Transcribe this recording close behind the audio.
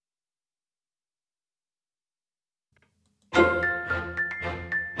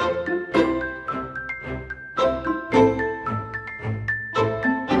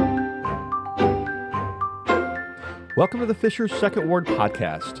Welcome to the Fishers Second Ward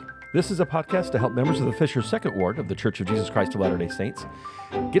podcast. This is a podcast to help members of the Fishers Second Ward of the Church of Jesus Christ of Latter-day Saints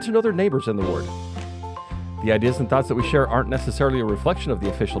get to know their neighbors in the ward. The ideas and thoughts that we share aren't necessarily a reflection of the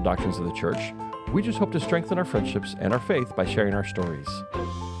official doctrines of the church. We just hope to strengthen our friendships and our faith by sharing our stories.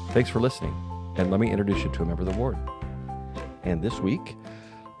 Thanks for listening, and let me introduce you to a member of the ward. And this week,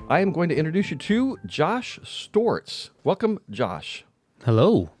 I am going to introduce you to Josh Steorts. Welcome, Josh.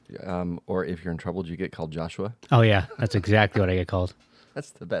 Hello. Or if you're in trouble, do you get called Joshua? Oh, yeah. That's exactly what I get called. That's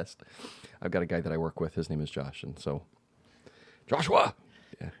the best. I've got a guy that I work with. His name is Josh, and so Joshua,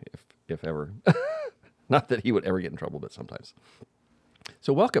 yeah, if ever. Not that he would ever get in trouble, but sometimes.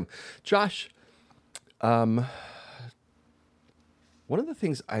 So welcome, Josh. One of the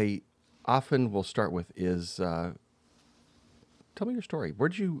things I often will start with is tell me your story.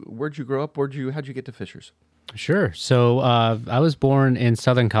 Where'd you grow up? How'd you get to Fishers? Sure. So I was born in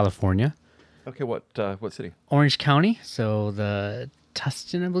Southern California. Okay, what city? Orange County. So the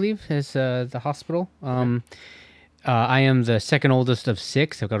Tustin, I believe, is the hospital. Okay. I am the second oldest of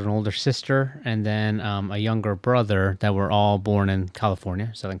six. I've got an older sister and then a younger brother that were all born in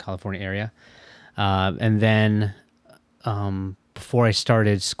California, Southern California area. And then before I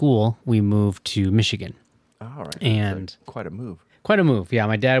started school, we moved to Michigan. All right. And quite a move. Quite a move. Yeah,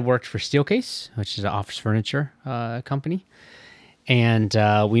 my dad worked for Steelcase, which is an office furniture company. And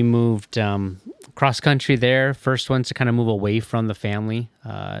we moved cross country there. First ones to kind of move away from the family.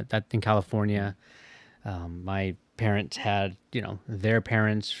 That in California, my parents had, their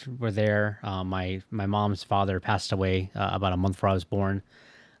parents were there. My mom's father passed away about a month before I was born.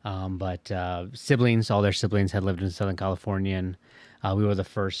 But siblings, all their siblings had lived in Southern California, and we were the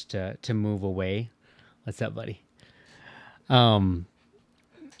first to move away. What's up, buddy? And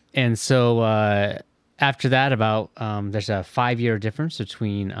so after that, about there's a 5-year difference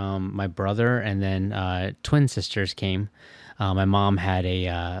between my brother and then twin sisters came. My mom had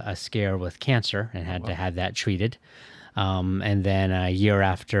a scare with cancer and had to have that treated. And then a year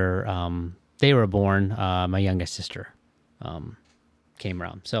after they were born, my youngest sister came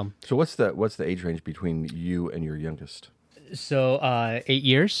around. So what's the age range between you and your youngest? So 8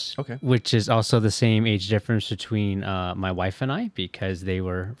 years, okay, which is also the same age difference between my wife and I because they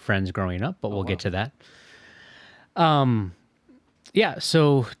were friends growing up, but we'll get to that. Yeah,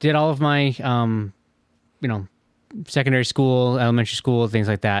 so did all of my, secondary school, elementary school, things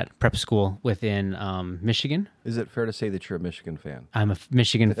like that, prep school within Michigan. Is it fair to say that you're a Michigan fan? I'm a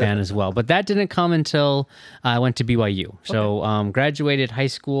Michigan fan as well, but that didn't come until I went to BYU. So graduated high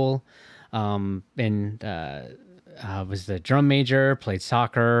school was the drum major, played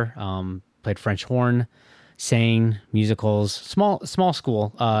soccer, played French horn, sang musicals. Small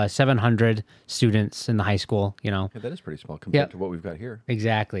school, 700 students in the high school, Yeah, that is pretty small compared to what we've got here.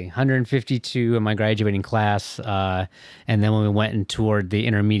 Exactly. 152 in my graduating class. And then when we went and toured the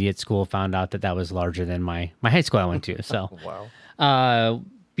intermediate school, found out that was larger than my high school I went to. So, wow.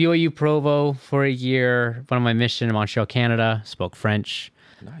 BYU Provo for a year, went on my mission in Montreal, Canada, spoke French.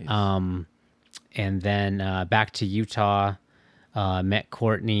 Nice. And then back to Utah, met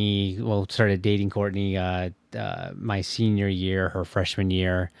Courtney, started dating Courtney my senior year, her freshman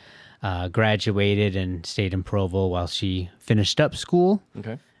year, graduated and stayed in Provo while she finished up school.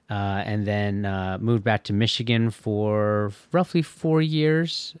 Okay. And then moved back to Michigan for roughly 4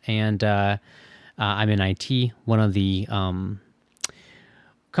 years. And I'm in IT. One of the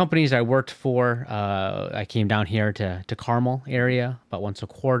companies I worked for, I came down here to Carmel area about once a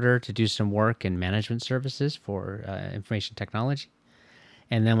quarter to do some work in management services for information technology.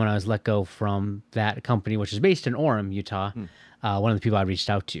 And then when I was let go from that company, which is based in Orem, Utah, one of the people I reached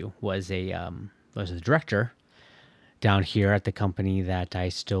out to was a director down here at the company that I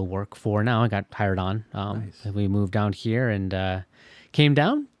still work for now. I got hired on. Nice. We moved down here and came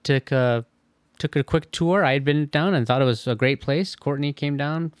down, took a quick tour. I had been down and thought it was a great place. Courtney came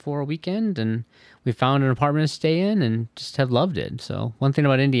down for a weekend and we found an apartment to stay in and just have loved it. So one thing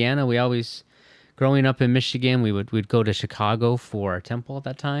about Indiana, we always, growing up in Michigan, we'd go to Chicago for a temple at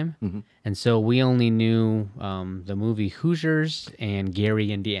that time. Mm-hmm. And so we only knew the movie Hoosiers and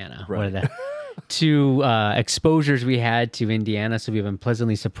Gary, Indiana. Right. What are the two exposures we had to Indiana. So we've been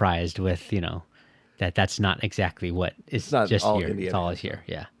pleasantly surprised with, that's not exactly what is just here. Indiana. It's all here.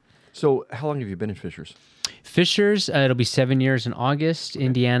 Yeah. So how long have you been in Fishers? Fishers, it'll be 7 years in August. Okay.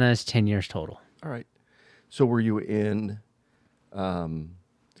 Indiana is 10 years total. All right. So were you in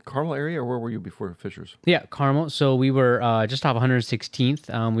Carmel area, or where were you before Fishers? Yeah, Carmel. So we were just off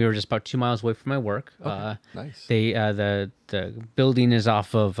 116th. We were just about 2 miles away from my work. Okay. Nice. The building is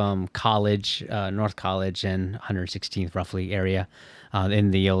off of College, North College, and 116th roughly area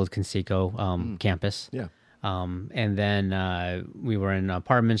in the old Conseco campus. Yeah. And then we were in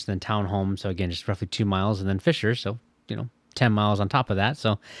apartments, then townhomes. So again, just roughly 2 miles, and then Fisher. So, 10 miles on top of that.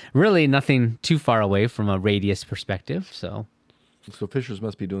 So really nothing too far away from a radius perspective. So Fishers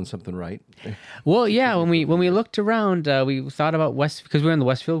must be doing something right. well, yeah. When we looked around, we thought about West, because we were in the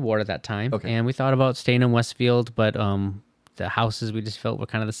Westfield ward at that time, Okay. and we thought about staying in Westfield, but the houses we just felt were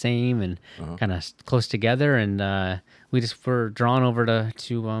kind of the same and kind of close together, and we just were drawn over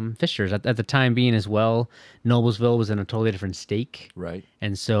to Fishers at the time being as well. Noblesville was in a totally different stake, Right.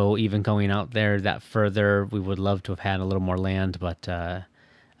 and so even going out there that further, we would love to have had a little more land, but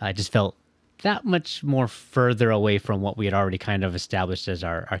I just felt that much more further away from what we had already kind of established as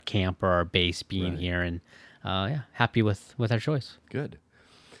our camp or our base being here, and happy with our choice. Good.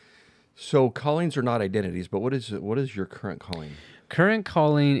 So callings are not identities, but what is your current calling? Current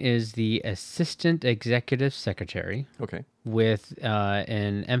calling is the assistant executive secretary, Okay. with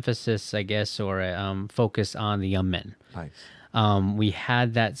an emphasis, I guess, or a focus on the young men. Nice. We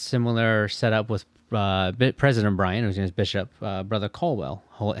had that similar setup with President Brian, whose name is Bishop, Brother Caldwell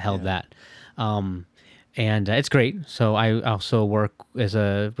held that. And it's great. So I also work with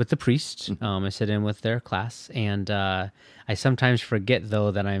the priests. I sit in with their class, and I sometimes forget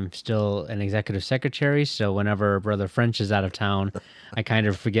though that I'm still an executive secretary. So whenever Brother French is out of town, I kind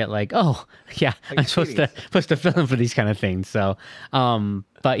of forget, like, oh yeah, I'm supposed to fill in for these kind of things. So,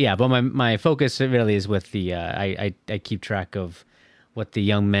 but my focus really is with the I keep track of what the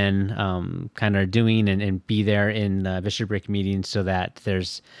young men kind of are doing, and be there in bishopric meetings so that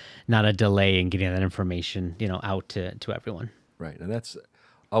there's not a delay in getting that information, out to everyone. Right. And that's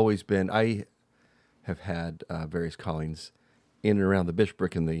always been, I have had various callings in and around the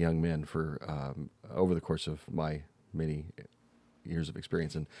bishopric and the young men for over the course of my many years of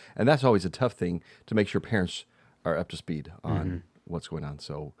experience. And that's always a tough thing, to make sure parents are up to speed on what's going on.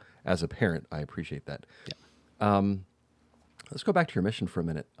 So as a parent, I appreciate that. Yeah. Let's go back to your mission for a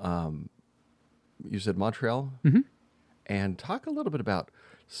minute. You said Montreal, and talk a little bit about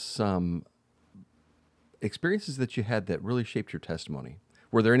some experiences that you had that really shaped your testimony.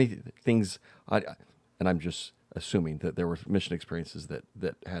 Were there any things, and I'm just assuming that there were mission experiences that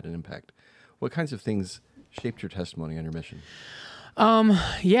had an impact. What kinds of things shaped your testimony on your mission?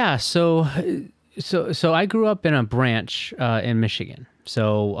 Yeah. So I grew up in a branch in Michigan.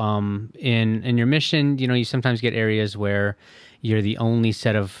 So in your mission, you sometimes get areas where you're the only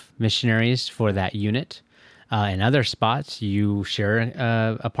set of missionaries for that unit. In other spots, you share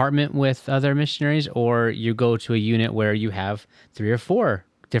an apartment with other missionaries, or you go to a unit where you have 3 or 4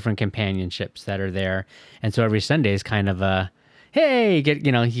 different companionships that are there. And so every Sunday is kind of a, hey,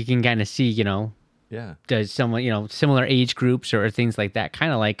 you can kind of see, Yeah. similar age groups or things like that,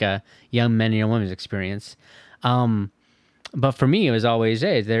 kind of like a young men and young women's experience. But for me, it was always,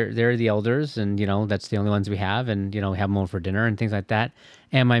 hey, they're the elders, and that's the only ones we have, and we have them over for dinner and things like that.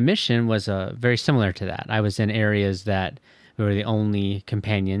 And my mission was very similar to that. I was in areas that we were the only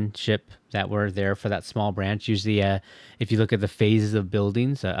companionship that were there for that small branch. Usually, if you look at the phases of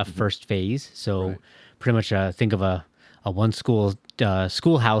buildings, a first phase. So pretty much think of a one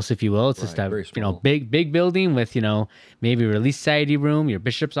schoolhouse, if you will. It's just a big building with maybe a Relief Society room, your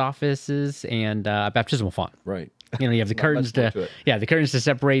bishop's offices, and a baptismal font. Right. You have the curtains the curtains to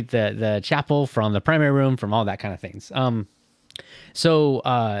separate the chapel from the primary room, from all that kind of things. So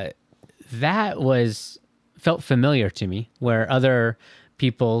that felt familiar to me, where other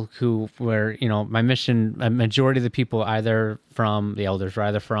people who were, my mission, a majority of the people either from the elders were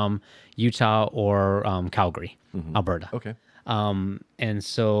either from Utah or Calgary, Alberta. Okay. And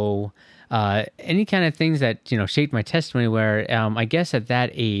so any kind of things that, shaped my testimony, where I guess at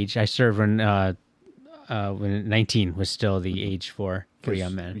that age, I served when 19 was still the age for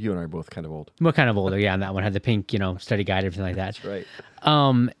young men. You and I are both kind of old. We're kind of older, yeah, and that one had the pink, study guide, everything like that. That's right.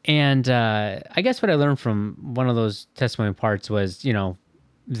 And I guess what I learned from one of those testimony parts was,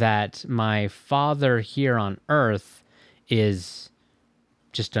 that my father here on earth is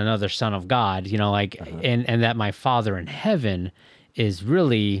just another son of God, and that my father in heaven is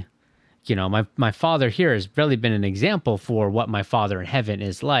really, my father here has really been an example for what my father in heaven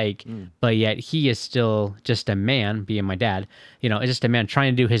is like, but yet he is still just a man, being my dad, just a man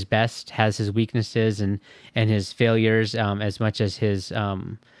trying to do his best, has his weaknesses and his failures, as much as his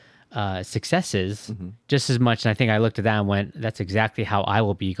successes, just as much. And I think I looked at that and went, that's exactly how I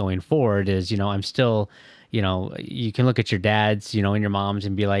will be going forward, is, I'm still, you can look at your dads, and your moms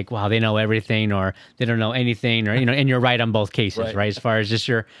and be like, wow, they know everything, or they don't know anything, or, and you're right on both cases, right? As far as just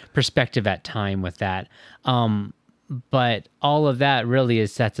your perspective at time with that. But all of that really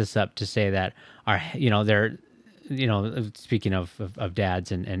sets us up to say that they're, speaking of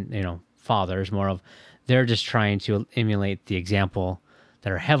dads and fathers, more of they're just trying to emulate the example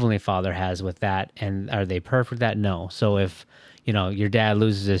that our Heavenly Father has with that. And are they perfect with that? No. So if, your dad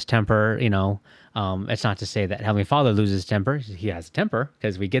loses his temper, it's not to say that Heavenly Father loses his temper. He has a temper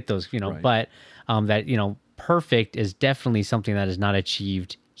because we get those, Right. but that, perfect is definitely something that is not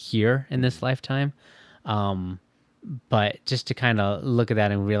achieved here in this lifetime. But just to kind of look at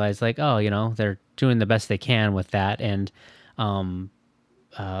that and realize like, oh, they're doing the best they can with that. And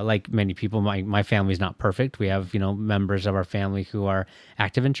like many people, my family's not perfect. We have, members of our family who are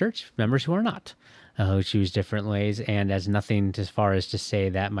active in church, members who are not, who choose different ways. And as nothing as far as to say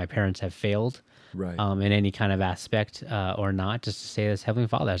that my parents have failed Right. in any kind of aspect or not, just to say this Heavenly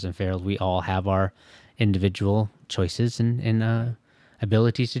Father hasn't failed. We all have our individual choices and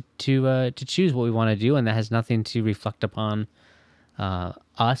abilities to choose what we want to do. And that has nothing to reflect upon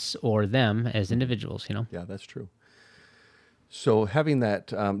us or them as individuals, Yeah, that's true. So having that,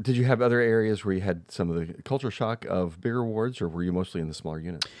 did you have other areas where you had some of the culture shock of bigger wards, or were you mostly in the smaller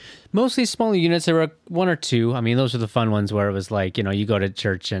units? Mostly smaller units. There were one or two. I mean, those are the fun ones where it was like, you go to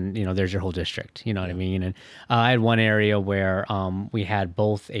church and, there's your whole district, you know what I mean? And I had one area where we had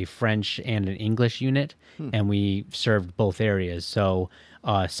both a French and an English unit, and we served both areas. So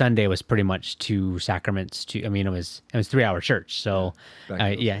Sunday was pretty much two sacraments. It was 3-hour church. So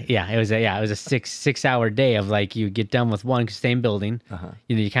it was a 6-hour day of like, you get done with one, same building,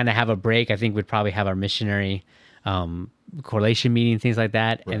 you kind of have a break. I think we'd probably have our missionary correlation meeting, things like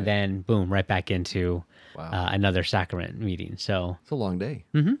that. Right. And then boom, right back into another sacrament meeting. So It's a long day.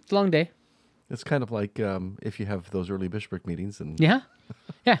 it's a long day. It's kind of like if you have those early bishopric meetings. And Yeah,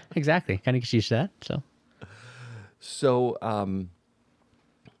 exactly. Kind of gets used to that. So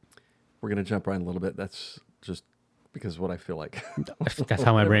we're going to jump around a little bit. That's just because what I feel like. That's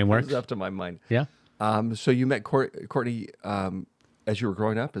how my brain works. It's up to my mind. Yeah. So you met Courtney as you were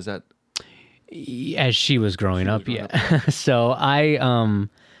growing up? Is that? As she was growing up, So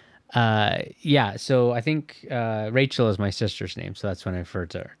so I think Rachel is my sister's name, so that's when I refer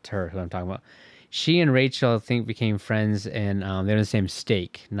to her, who I'm talking about. She and Rachel, I think, became friends, and they're in the same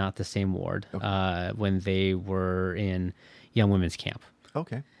stake, not the same ward, when they were in young women's camp.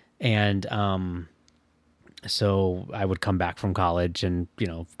 Okay. And so I would come back from college and,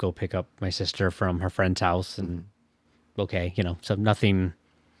 go pick up my sister from her friend's house, and so nothing,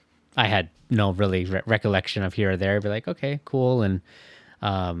 I had no really recollection of here or there. Be like, okay, cool. And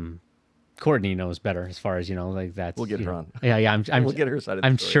Courtney knows better as far as, like that's... We'll get her on. Yeah. We'll get her side of the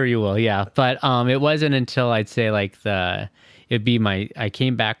I'm story. sure you will, yeah. But it wasn't until I'd say like I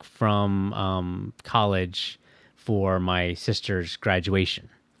came back from college for my sister's graduation.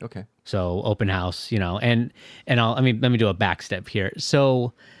 Okay. So open house, and let me do a back step here.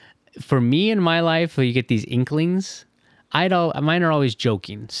 So for me in my life, where you get these inklings, mine are always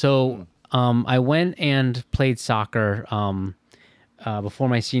joking. So I went and played soccer before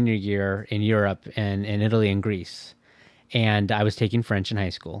my senior year in Europe and in Italy and Greece. And I was taking French in high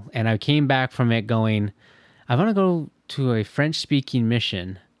school. And I came back from it going, I want to go to a French-speaking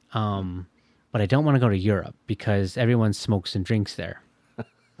mission, but I don't want to go to Europe because everyone smokes and drinks there.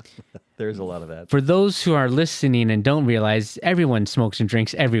 There's a lot of that. For those who are listening and don't realize, everyone smokes and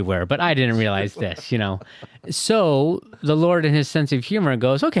drinks everywhere, but I didn't realize this, So the Lord in his sense of humor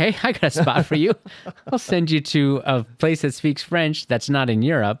goes, okay, I got a spot for you. I'll send you to a place that speaks French that's not in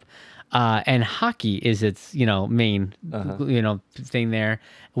Europe. And hockey is its, main, thing there,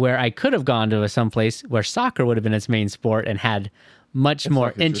 where I could have gone to someplace where soccer would have been its main sport and had much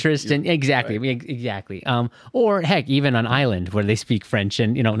more interest in exactly. Or heck, even an island where they speak French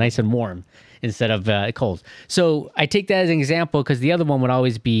and nice and warm instead of cold. So I take that as an example because the other one would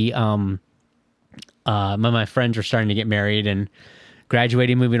always be my friends were starting to get married and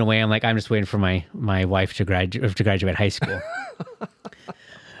graduating, moving away. I'm like, I'm just waiting for my wife to graduate high school.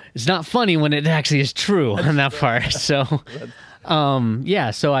 It's not funny when it actually is true on that part. So,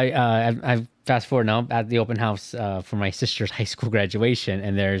 so I fast forward now at the open house for my sister's high school graduation,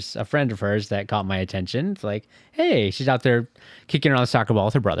 and there's a friend of hers that caught my attention. It's like, hey, she's out there kicking around the soccer ball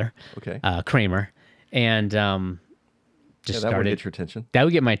with her brother, Kramer, and just that started. Would get your attention. That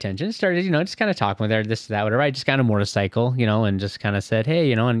would get my attention. Started, just kind of talking with her, this, that, whatever. I just got a motorcycle, and just kind of said,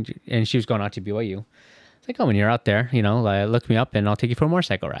 hey, and she was going out to BYU. It's like, oh, when you're out there, look me up and I'll take you for a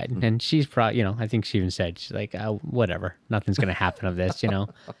motorcycle ride. Mm-hmm. And she's probably, I think she even said, she's like, oh, whatever, nothing's going to happen of this,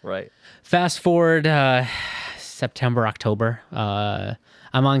 Right. Fast forward September, October, I'm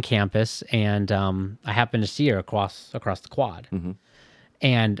on campus and I happen to see her across the quad. Mm-hmm.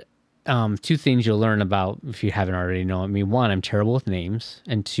 And two things you'll learn about if you haven't already known. I mean, one, I'm terrible with names,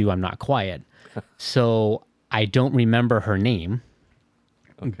 and two, I'm not quiet. So I don't remember her name.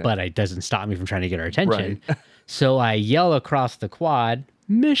 but it doesn't stop me from trying to get her attention. Right. So I yell across the quad,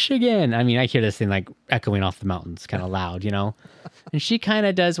 Michigan. I mean, I hear this thing like echoing off the mountains, kind of loud, and she kind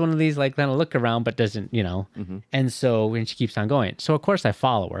of does one of these like kind of look around, but doesn't, and she keeps on going. So of course I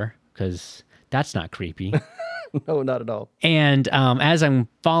follow her because that's not creepy. No, not at all. And as I'm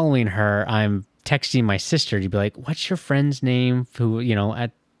following her, I'm texting my sister to be like, what's your friend's name? Who,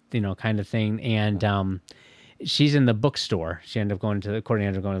 kind of thing. And she's in the bookstore. Courtney ended up going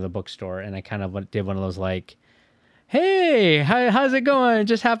to the bookstore. And I kind of did one of those like, hey, how's it going?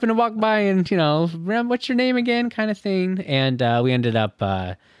 Just happened to walk by and, what's your name again? Kind of thing. And we ended up,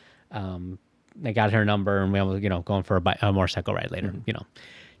 I got her number and we were, going for a motorcycle ride later,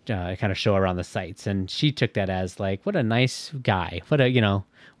 kind of show around the sites. And she took that as like, what a nice guy. What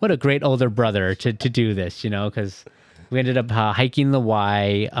a great older brother to do this, because we ended up hiking the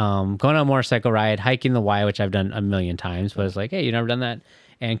Y, going on a motorcycle ride, hiking the Y, which I've done a million times, but it's like, hey, you never done that?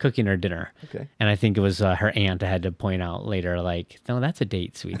 And cooking her dinner. Okay. And I think it was her aunt I had to point out later, like, no, that's a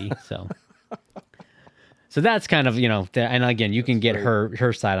date, sweetie. So that's kind of, and again, you can get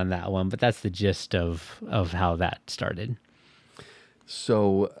her side on that one, but that's the gist of how that started.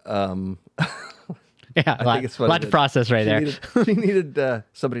 So, yeah, a lot to process right there. She needed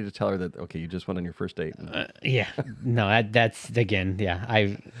somebody to tell her that, okay, you just went on your first date. Yeah. No, that's, again, yeah.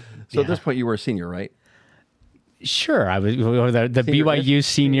 So at this point, you were a senior, right? Sure. I was the BYU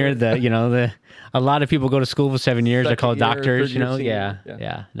senior, a lot of people go to school for 7 years. They're called doctors,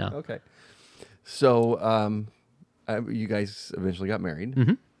 Yeah. No. Okay. So, you guys eventually got married.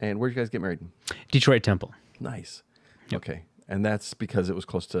 Mm-hmm. And where'd you guys get married? Detroit Temple. Nice. Yep. Okay. And that's because it was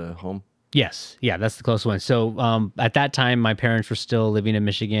close to home? Yes. Yeah, that's the close one. So at that time, my parents were still living in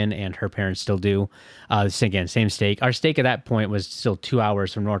Michigan and her parents still do. Again, same stake. Our stake at that point was still 2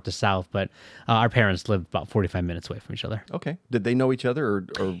 hours from north to south, but our parents lived about 45 minutes away from each other. Okay. Did they know each other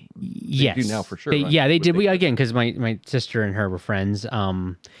or yes. They do now for sure? Right? Yeah, they did. Again, because my sister and her were friends.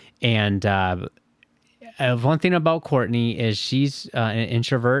 And one thing about Courtney is she's an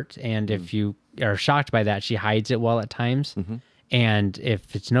introvert, and if you are shocked by that, she hides it well at times. Mm-hmm. And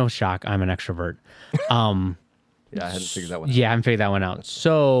if it's no shock, I'm an extrovert. Yeah, I hadn't figured that one out. Yeah, I haven't figured that one out.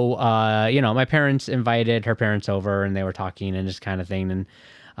 So, my parents invited her parents over and they were talking and just kind of thing.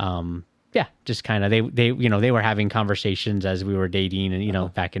 And, just kind of, they were having conversations as we were dating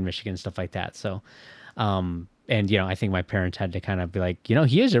and, back in Michigan, stuff like that. So, I think my parents had to kind of be like,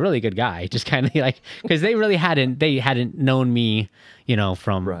 he is a really good guy. Just kind of like, because they hadn't known me,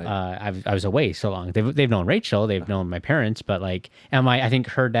 from, right. I was away so long. They've known Rachel, they've known my parents, but like, I think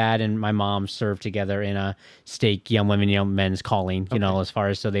her dad and my mom served together in a stake, Young Women, Young Men's calling, as far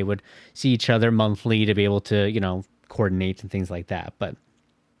as, so they would see each other monthly to be able to, coordinate and things like that, but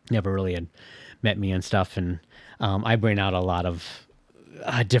never really had met me and stuff. And, I bring out a lot of,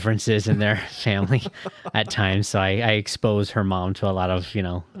 differences in their family at times. So I expose her mom to a lot of,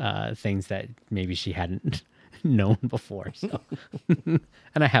 things that maybe she hadn't known before. So, and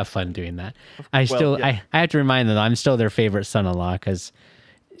I have fun doing that. I have to remind them that I'm still their favorite son-in-law because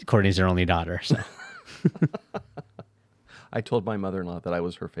Courtney's their only daughter. So I told my mother-in-law that I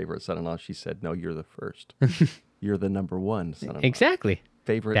was her favorite son-in-law. She said, no, you're the first. You're the number one son-in-law. Exactly.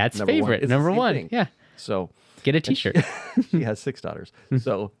 Favorite. That's number favorite. One. Number one. Thing. Yeah. So get a T-shirt. She has 6 daughters,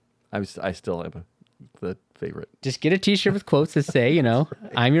 so I still am the favorite. Just get a T-shirt with quotes that say, right.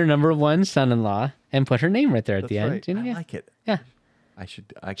 I'm your number one son-in-law, and put her name right there at the right. end. I like it. Yeah, I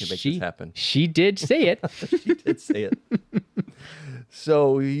can make this happen. She did say it. She did say it.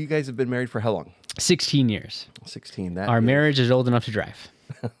 So you guys have been married for how long? 16 years. 16. Our marriage is old enough to drive.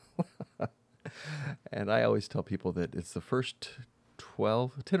 And I always tell people that it's the first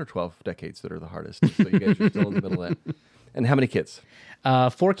 10 or 12 decades that are the hardest. So you guys are still in the middle of that. And how many kids?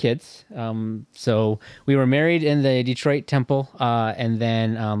 4 kids. So we were married in the Detroit Temple, and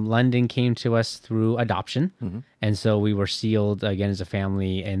then London came to us through adoption. Mm-hmm. And so we were sealed again as a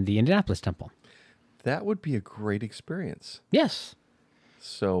family in the Indianapolis Temple. That would be a great experience. Yes.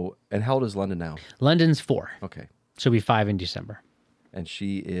 So, and how old is London now? London's 4. Okay. She'll be 5 in December. And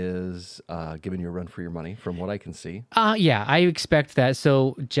she is giving you a run for your money, from what I can see. Yeah, I expect that.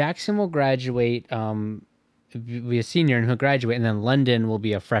 So Jackson will graduate, be a senior, and he'll graduate, and then London will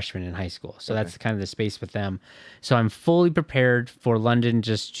be a freshman in high school. So that's kind of the space with them. So I'm fully prepared for London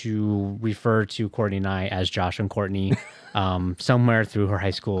just to refer to Courtney and I as Josh and Courtney somewhere through her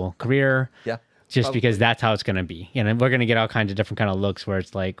high school career. Yeah. Just probably. Because that's how it's going to be. And we're going to get all kinds of different kind of looks where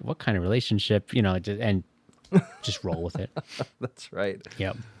it's like, what kind of relationship, and just roll with it. That's right.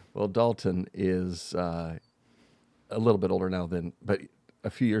 Yep. Well, Dalton is a little bit older now but a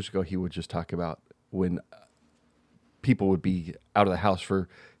few years ago, he would just talk about when people would be out of the house for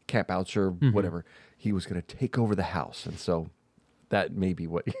campouts or whatever. He was going to take over the house, and so that may be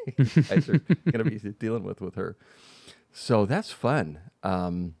what you guys are going to be dealing with her. So that's fun.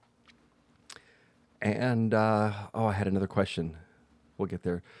 I had another question. We'll get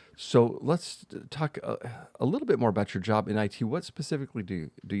there. So let's talk a little bit more about your job in IT. What specifically do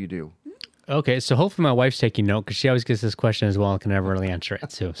you do? Okay, so hopefully my wife's taking note because she always gets this question as well and can never really answer it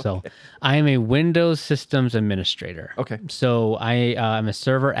too. So I am a Windows Systems Administrator. Okay. So I'm a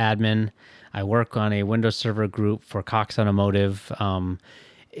server admin. I work on a Windows Server group for Cox Automotive. For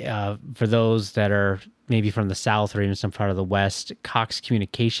those that are maybe from the South or even some part of the West, Cox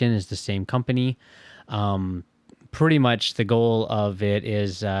Communication is the same company. Pretty much the goal of it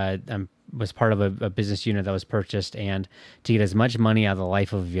is was part of a business unit that was purchased and to get as much money out of the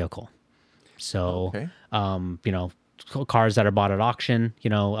life of a vehicle. So, cars that are bought at auction,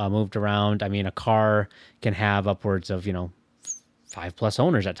 moved around. I mean, a car can have upwards of, 5+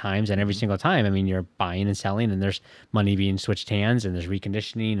 owners at times. And every single time, I mean, you're buying and selling and there's money being switched hands and there's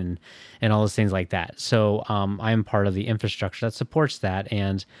reconditioning and all those things like that. So I am part of the infrastructure that supports that.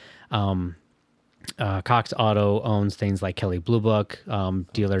 And Cox Auto owns things like Kelley Blue Book,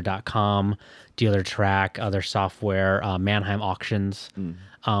 Dealer.com, Dealer Track, other software, Manheim Auctions.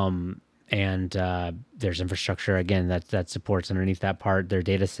 And there's infrastructure, again, that supports underneath that part, their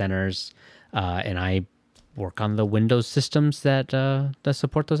data centers. And I work on the Windows systems that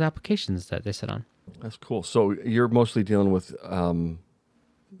support those applications that they sit on. That's cool. So you're mostly dealing with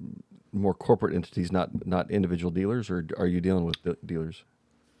more corporate entities, not individual dealers, or are you dealing with dealers?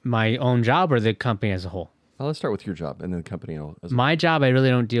 My own job or the company as a whole? Well, let's start with your job and then the company as a whole. My job, I really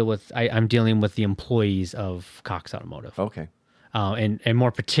don't deal with. I'm dealing with the employees of Cox Automotive. Okay. And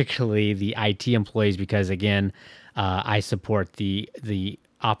more particularly the IT employees, because again, I support the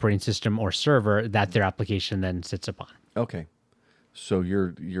operating system or server that their application then sits upon. Okay, so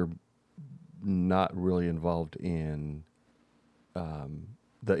you're not really involved in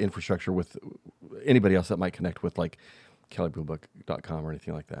the infrastructure with anybody else that might connect with like KelleyBlueBook.com or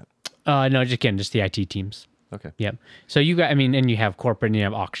anything like that. No, just the IT teams. Okay. Yep. So you got, and you have corporate and you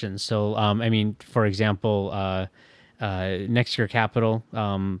have auctions. So for example. Next Year Capital,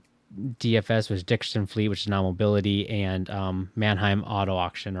 DFS was Dixon Fleet, which is now Mobility, and Manheim Auto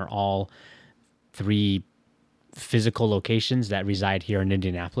Auction are all 3 physical locations that reside here in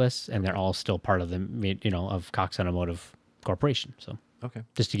Indianapolis, and they're all still part of the of Cox Automotive Corporation. So okay,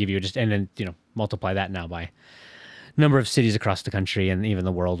 just to give you and then multiply that now by number of cities across the country and even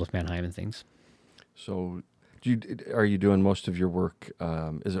the world with Manheim and things. So are you doing most of your work?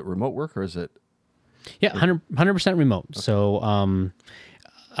 Is it remote work or is it? Yeah, 100% remote. Okay. So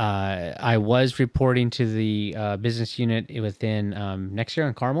I was reporting to the business unit within Next Year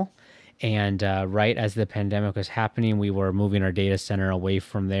in Carmel. And right as the pandemic was happening, we were moving our data center away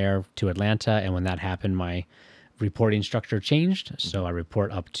from there to Atlanta. And when that happened, my reporting structure changed. So I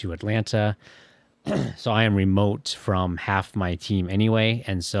report up to Atlanta. So I am remote from half my team anyway.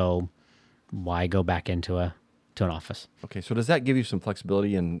 And so why go back into an office? Okay, so does that give you some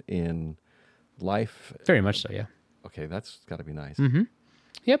flexibility in life? Very much so, yeah. Okay, that's got to be nice. Mm-hmm.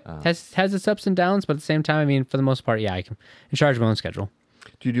 Yep, has its ups and downs, but at the same time, I mean, for the most part, yeah, I can in charge of my own schedule.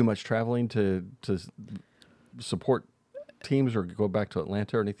 Do you do much traveling to support teams, or go back to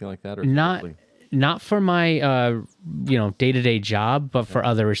Atlanta or anything like that? Or not for my day-to-day job, but for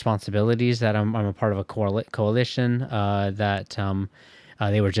other responsibilities that I'm a part of a coalition that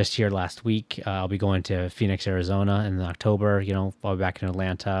they were just here last week. I'll be going to Phoenix, Arizona in October. I'll be back in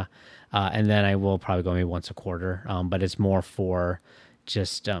Atlanta. And then I will probably go maybe once a quarter, but it's more for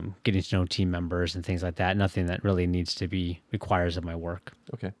just getting to know team members and things like that. Nothing that really requires of my work.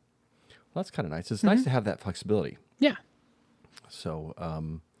 Okay. Well, that's kind of nice. It's nice to have that flexibility. Yeah. So,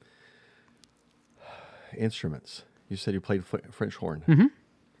 instruments. You said you played French horn. Mm-hmm.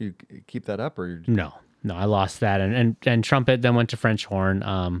 You keep that up or? No, I lost that. And trumpet, then went to French horn,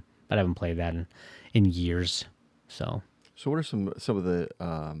 but I haven't played that in years. So what are some of the...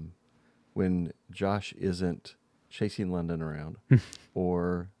 when Josh isn't chasing London around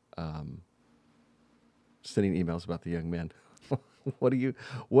or sending emails about the young men, what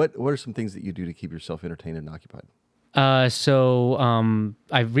are some things that you do to keep yourself entertained and occupied? So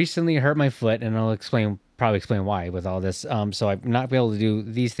I've recently hurt my foot, and I'll probably explain why with all this. So I'm not be able to do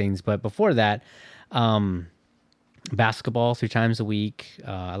these things, but before that, basketball 3 times a week.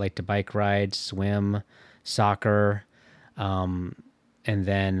 I like to bike ride, swim, soccer. And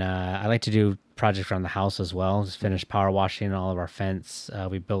then I like to do projects around the house as well. Just finished power washing all of our fence.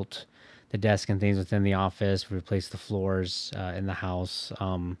 We built the desk and things within the office. We replaced the floors in the house.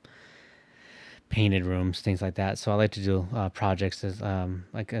 painted rooms, things like that. So I like to do projects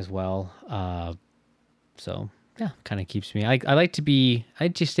as well. So yeah, kind of keeps me. I like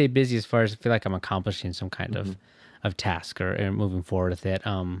to stay busy as far as I feel like I'm accomplishing some kind of task or moving forward with it.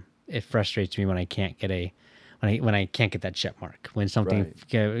 It frustrates me when I can't get when I can't get that check mark, when something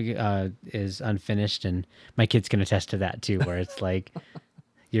is unfinished, and my kids can attest to that too, where it's like,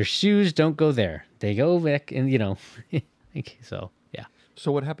 your shoes don't go there, they go back, and so yeah.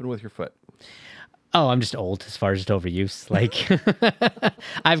 So what happened with your foot? Oh, I'm just old as far as just overuse. Like,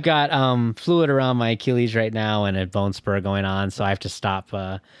 I've got fluid around my Achilles right now and a bone spur going on, so I have to stop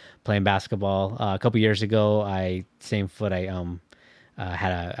playing basketball. A couple years ago, same foot, I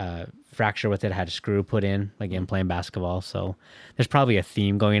had a fracture with it. I had a screw put in, again, playing basketball. So there's probably a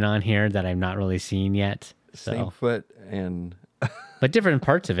theme going on here that I'm not really seeing yet. So. Same foot and... but different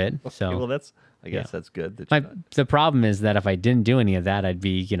parts of it. So okay, well, I guess that's good. The problem is that if I didn't do any of that, I'd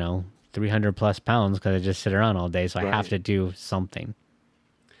be, 300 plus pounds because I just sit around all day. So I have to do something.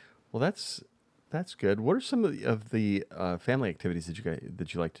 Well, that's good. What are some of the family activities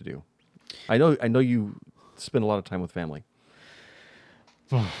that you like to do? I know you spend a lot of time with family.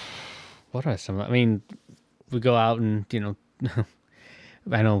 What are some? I mean, we go out and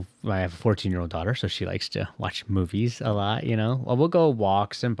I know I have a 14-year-old daughter, so she likes to watch movies a lot. Well, we'll go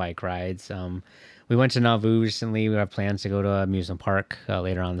walks and bike rides. We went to Nauvoo recently. We have plans to go to an amusement park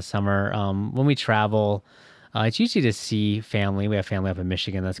later on in the summer. When we travel, it's usually to see family. We have family up in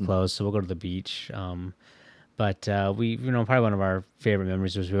Michigan that's close, so we'll go to the beach. But we, probably one of our favorite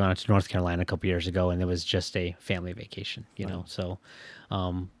memories was we went out to North Carolina a couple years ago, and it was just a family vacation.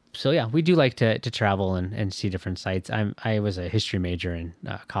 So yeah, we do like to travel and see different sites. I was a history major in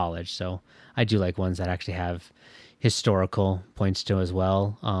college, so I do like ones that actually have historical points to as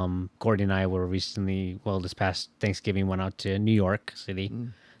well. Courtney and I were this past Thanksgiving, went out to New York City.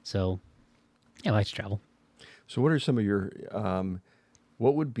 So yeah, I like to travel. So what are some of your,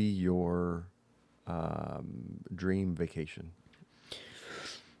 what would be your dream vacation?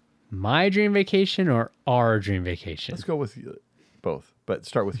 My dream vacation or our dream vacation? Let's go with both, but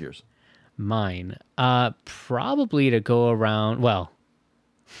start with yours. Mine, probably to go around, well,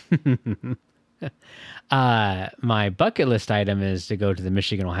 my bucket list item is to go to the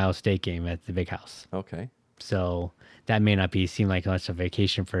Michigan-Ohio State game at the Big House. Okay. So that may not seem like much of a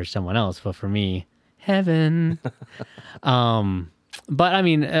vacation for someone else, but for me, heaven. But I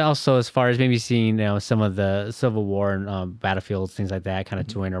mean, also as far as maybe seeing, some of the Civil War and battlefields, things like that, kind of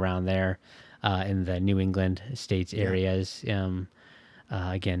touring around there in the New England states areas.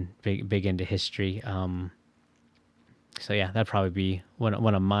 Again, big into history. So yeah, that'd probably be one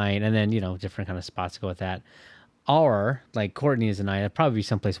of mine. And then, different kind of spots to go with that. Or like Courtney's and I, it'd probably be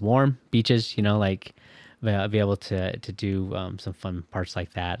someplace warm, beaches, like be able to do some fun parts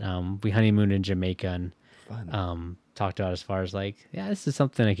like that. We honeymooned in Jamaica and talked about as far as this is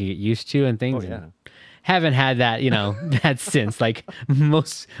something I could get used to and things. Oh, yeah. Haven't had that, that since. Like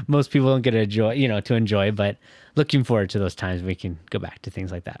most people don't get to enjoy, but looking forward to those times we can go back to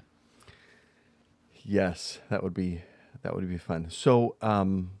things like that. Yes, that would be fun. So,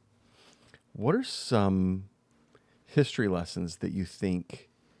 what are some history lessons that you think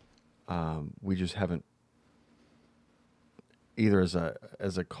we just haven't, either as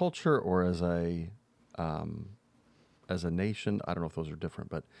a culture or as a nation? I don't know if those are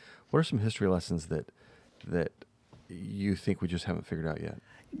different, but what are some history lessons that you think we just haven't figured out yet?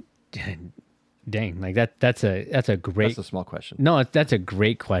 Dang, like that's a great. That's a small question. No, that's a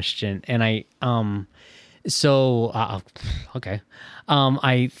great question, and okay.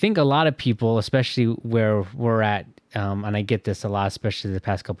 I think a lot of people, especially where we're at, and I get this a lot, especially the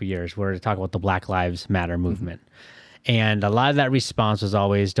past couple of years, where to talk about the Black Lives Matter movement, and a lot of that response was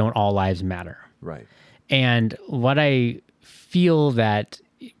always, "Don't all lives matter?" Right. And what I feel that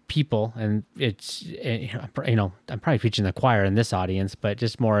people, and it's, I'm probably preaching the choir in this audience, but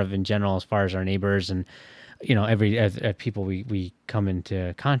just more of in general, as far as our neighbors and, every people we come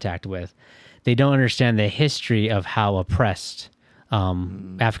into contact with, they don't understand the history of how oppressed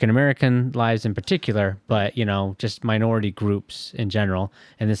African-American lives in particular, but, just minority groups in general.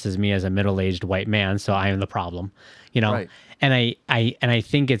 And this is me as a middle-aged white man, so I am the problem, Right. And I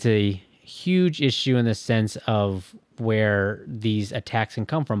think it's a huge issue in the sense of where these attacks can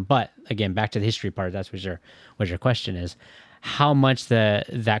come from. But again, back to the history part, that's what your question is. How much the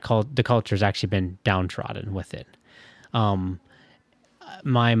culture has actually been downtrodden with it.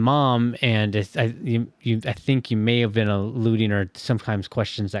 My mom, and I think you may have been alluding, or sometimes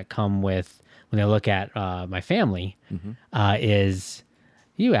questions that come with when they look at my family, is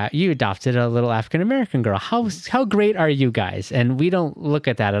you adopted a little African American girl. How great are you guys? And we don't look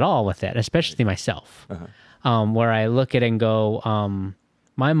at that at all with it, especially myself. Where I look at it and go,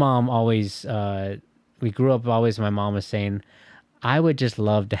 my mom always, we grew up always. My mom was saying, I would just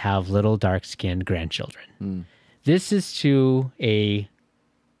love to have little dark-skinned grandchildren. This is to a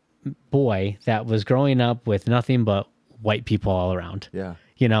boy that was growing up with nothing but white people all around. Yeah.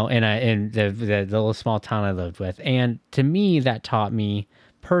 You know, in the little small town I lived with. And to me, that taught me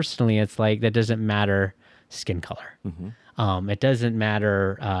personally, it's like, that doesn't matter skin color. It doesn't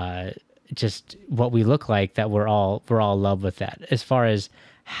matter just what we look like, that we're all in love with that. As far as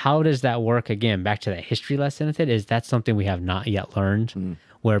how does that work, again, back to that history lesson with it, is that's something we have not yet learned,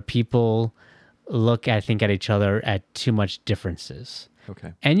 where people look, I think, at each other at too much differences.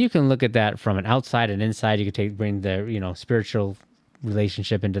 Okay. And you can look at that from an outside and inside. You could bring the, spiritual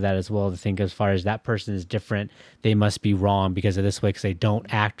relationship into that as well, to think as far as that person is different, they must be wrong because of this way, because they don't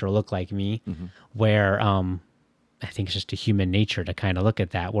act or look like me. Where I think it's just a human nature to kind of look at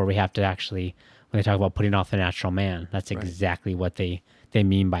that, where we have to actually, when they talk about putting off the natural man, that's exactly what they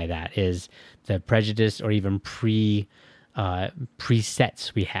mean by that, is the prejudice or even presets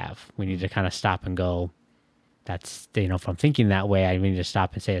we have. We need to kind of stop and go, that's, if I'm thinking that way, I need to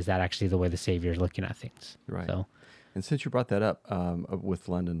stop and say, is that actually the way the Savior is looking at things? Right. So, and since you brought that up with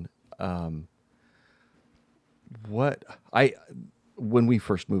London, when we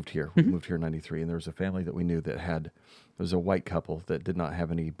first moved here, we moved here in '93, and there was a family that we knew that there was a white couple that did not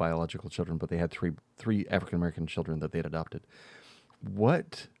have any biological children, but they had three African American children that they had adopted.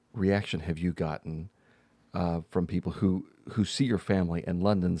 What reaction have you gotten from people who see your family, and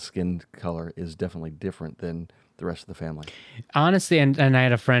London's skin color is definitely different than the rest of the family? Honestly, and I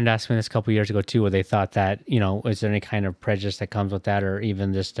had a friend ask me this a couple years ago too, where they thought that, is there any kind of prejudice that comes with that, or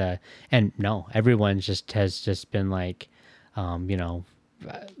even just, and no, everyone has just been like,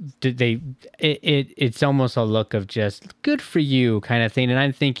 it's almost a look of just good for you kind of thing. And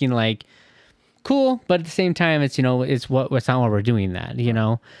I'm thinking like, cool, but at the same time, it's not what we're doing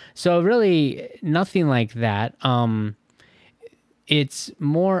that, So really nothing like that. It's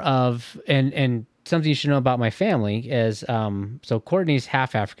more of, and something you should know about my family is, so Courtney's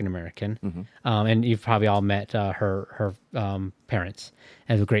half African American, and you've probably all met her parents,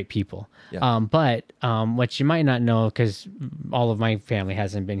 as great people. Yeah. But what you might not know, because all of my family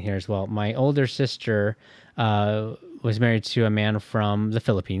hasn't been here as well, my older sister was married to a man from the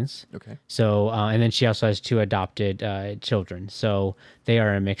Philippines. Okay. So, and then she also has 2 adopted children. So they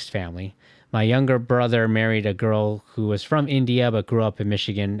are a mixed family. My younger brother married a girl who was from India but grew up in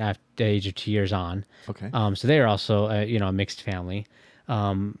Michigan at the age of 2 years on. Okay. So they are also, a mixed family.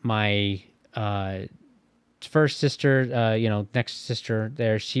 My first sister, next sister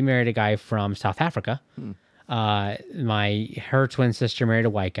there, she married a guy from South Africa. Her twin sister married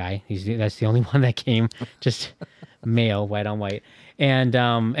a white guy. That's the only one that came, just male, white on white. And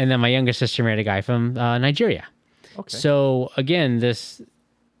then my younger sister married a guy from Nigeria. Okay. So again, this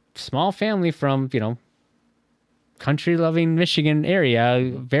small family from, country-loving Michigan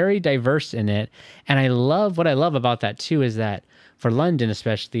area, very diverse in it. And what I love about that too is that for London,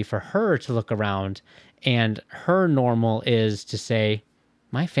 especially, for her to look around, and her normal is to say,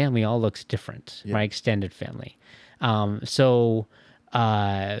 my family all looks different, my extended family. So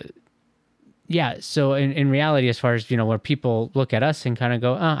in reality, as far as, where people look at us and kind of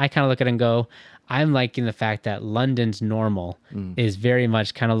go, I kind of look at it and go, I'm liking the fact that London's normal is very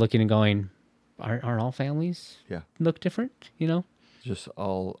much kind of looking and going, aren't all families look different, Just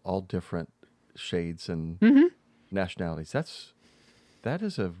all different shades and nationalities. That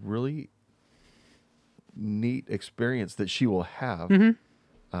is a really neat experience that she will have,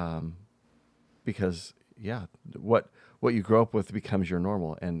 because what you grow up with becomes your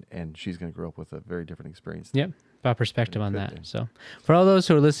normal, and she's going to grow up with a very different experience. Yep. About perspective on that. So for all those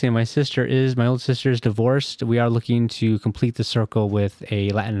who are listening, my old sister is divorced. We are looking to complete the circle with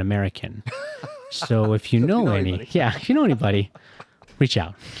a Latin American. So if you know anybody, reach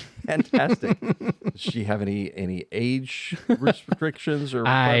out. Fantastic. Does she have any age restrictions or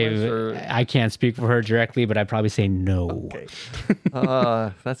I can't speak for her directly, but I'd probably say no. Okay.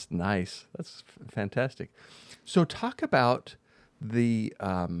 That's nice. That's fantastic. So talk about the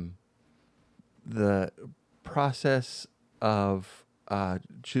process of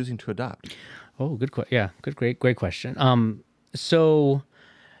choosing to adopt. Oh, good great question. So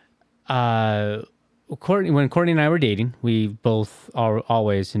when Courtney and I were dating, we both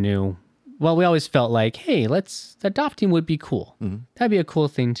always knew, well, we always felt like, hey, adopting would be cool. That'd be a cool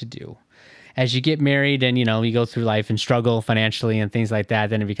thing to do. As you get married and, you go through life and struggle financially and things like that,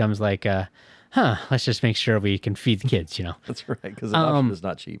 then it becomes like, let's just make sure we can feed the kids, That's right, because adoption is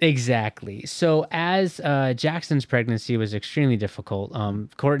not cheap. Exactly. So as Jackson's pregnancy was extremely difficult,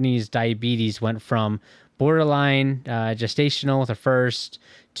 Courtney's diabetes went from borderline gestational with her first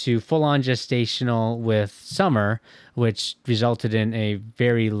to full-on gestational with Summer, which resulted in a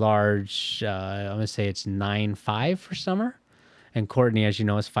very large, I'm going to say it's 9'5" for Summer. And Courtney, as you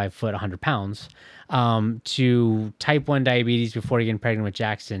know, is 5 foot, 100 pounds, to type 1 diabetes before getting pregnant with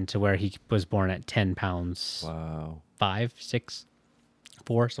Jackson, to where he was born at 10 pounds. Wow. 5, 6,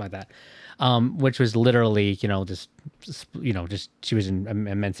 4, something like that, which was literally, just she was in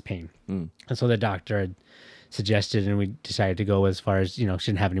immense pain. And so the doctor had suggested, and we decided to go as far as, she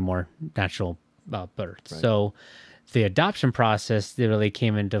didn't have any more natural births. Right. So the adoption process literally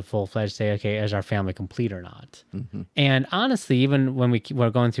came into full-fledged, say, okay, is our family complete or not? Mm-hmm. And honestly, even when we were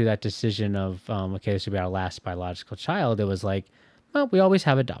going through that decision of, okay, this would be our last biological child, it was like, well, we always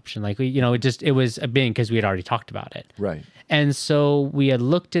have adoption. Like, it was a being because we had already talked about it. Right. And so we had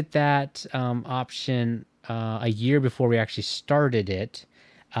looked at that option a year before we actually started it,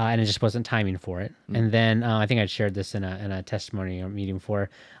 and it just wasn't timing for it. Mm. And then I think I shared this in a testimony or meeting before.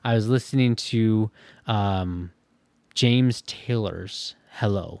 I was listening to James Taylor's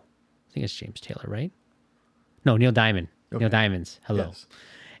Hello. I think it's James Taylor, right? No, Neil Diamond. Okay. Neil Diamond's Hello. Yes.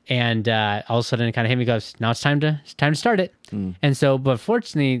 And all of a sudden it kind of hit me, goes, now it's time to start it. Mm. And so, but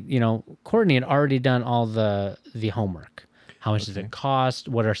fortunately, Courtney had already done all the homework. How much does it cost?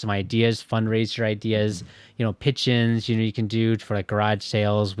 What are some ideas, fundraiser ideas, pitch-ins, you can do for like garage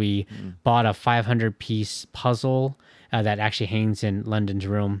sales. We bought a 500-piece puzzle that actually hangs in London's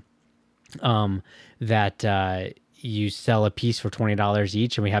room, that you sell a piece for $20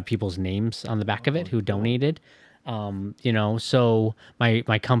 each, and we have people's names on the back of it who donated. So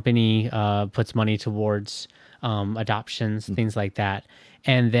my company puts money towards adoptions, things like that.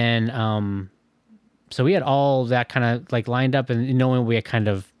 And then so we had all that kind of like lined up, and knowing we had kind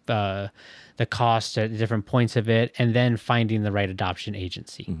of the cost at different points of it, and then finding the right adoption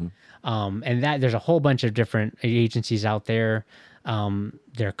agency. Mm-hmm. And that there's a whole bunch of different agencies out there.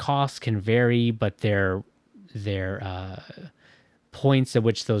 Their costs can vary, but their points at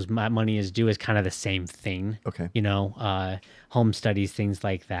which those money is due is kind of the same thing. Okay. Home studies, things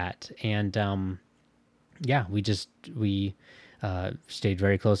like that. And we stayed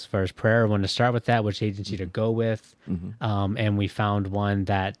very close as far as prayer, when to start with that, which agency to go with. Mm-hmm. And we found one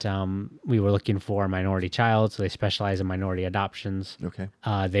that we were looking for a minority child, so they specialize in minority adoptions. Okay.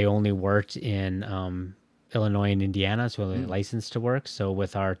 They only worked in Illinois and Indiana, so we're licensed to work. So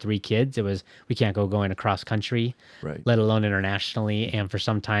with our 3 kids, we can't go going across country, right, let alone internationally. And for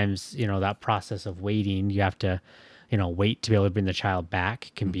sometimes, that process of waiting, you have to, wait to be able to bring the child back.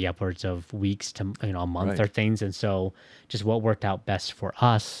 It can be upwards of weeks to, a month, right, or things. And so just what worked out best for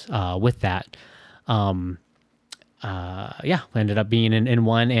us with that. We ended up being in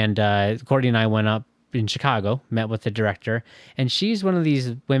one, and Courtney and I went up in Chicago, met with the director, and she's one of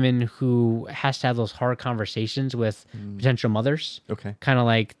these women who has to have those hard conversations with potential mothers. Okay. Kind of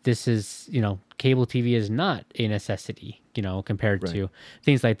like, this is, cable TV is not a necessity, compared to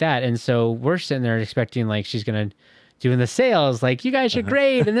things like that. And so we're sitting there expecting like she's going to doing the sales, like, you guys are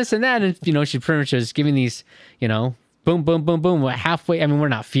great and this and that. And, she pretty much was giving these, boom, boom, boom, boom. Halfway, we're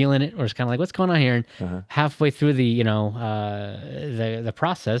not feeling it. We're just kind of like, what's going on here? And halfway through the, the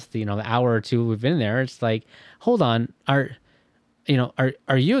process, the hour or two we've been there, it's like, hold on, are you,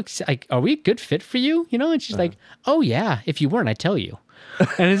 are we a good fit for you? And she's like, oh yeah, if you weren't, I'd tell you.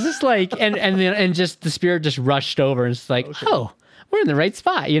 And it's just like, and just the spirit just rushed over, and it's like, oh, we're in the right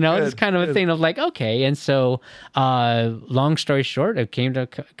spot. It's kind of a thing of like, okay. And so, long story short, it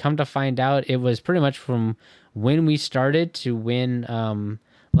come to find out, it was pretty much from when we started to when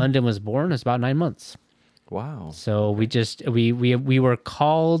London was born, it's about 9 months. Wow. So we were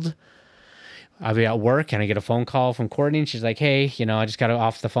called. I'll be at work and I get a phone call from Courtney, and she's like, hey, I just got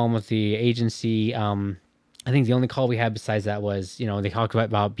off the phone with the agency. I think the only call we had besides that was, they talked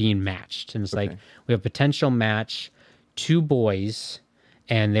about being matched. And it's like, we have a potential match, 2 boys,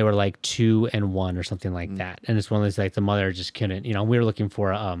 and they were like 2 and 1 or something like that. And it's one of those, like, the mother just couldn't, we were looking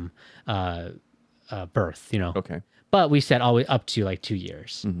for birth, Okay. But we said always up to like 2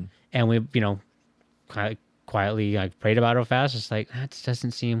 years. Mm-hmm. And we, kind of quietly like prayed about it fast. It's like, that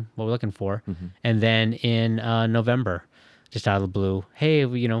doesn't seem what we're looking for. Mm-hmm. And then in November, just out of the blue, hey,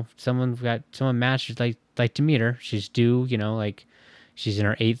 someone matched, would like to meet her. She's due, like she's in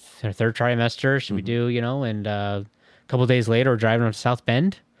her 8th or 3rd trimester. Should we do, and a couple of days later, we're driving up to South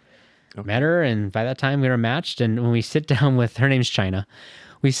Bend, met her. And by that time we were matched. And when we sit down with, her name's China,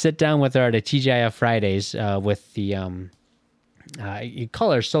 we sit down with her at a TGIF Fridays with the you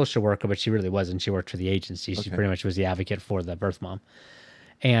call her a social worker, but she really wasn't. She worked for the agency. She Okay. pretty much was the advocate for the birth mom.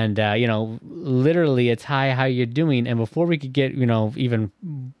 And, literally it's, hi, how you doing? And before we could get, even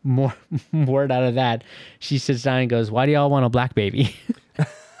more word out of that, she sits down and goes, why do y'all want a black baby?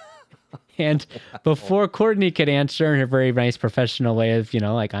 And before Courtney could answer in her very nice professional way of,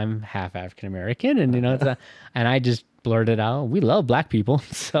 like, I'm half African American, and and I just blurted out, we love black people.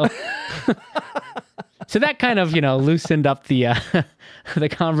 So so that kind of, loosened up the the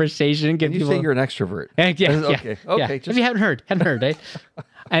conversation. Can you say you're an extrovert? Yeah. Okay. Yeah. Just, If you haven't heard, eh?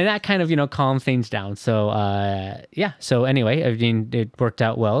 And that kind of, calmed things down. So, So anyway, I mean, it worked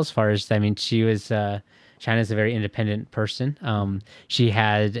out well as far as, she was, China's a very independent person. She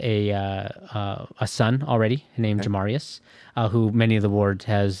had a son already named Jamarius, who many of the ward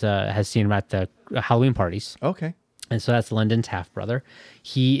has seen him at the Halloween parties. okay. And so that's London's half brother.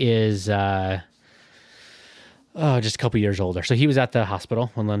 He is, just a couple years older. So he was at the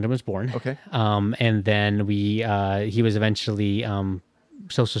hospital when London was born. Okay. And then he was eventually,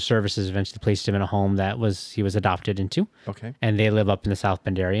 social services eventually placed him in a home he was adopted into. Okay. And they live up in the South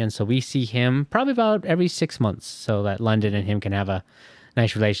Bend area. And so we see him probably about every 6 months so that London and him can have a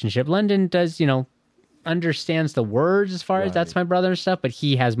nice relationship. London does, understands the words as far as that's my brother and stuff, but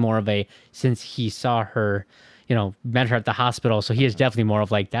he has more of since he saw her, met her at the hospital. So he is definitely more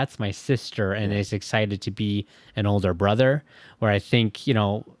of like, that's my sister, and is excited to be an older brother, where I think,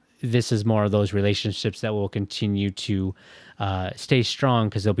 this is more of those relationships that will continue to stay strong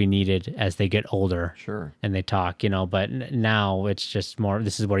because they'll be needed as they get older. Sure. And they talk, but now it's just more,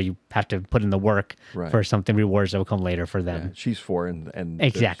 this is where you have to put in the work for something, rewards that will come later for them. Yeah, she's 4 and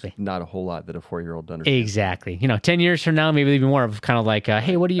Exactly. there's not a whole lot that a 4-year-old understands. Exactly. 10 years from now, maybe even more of kind of like,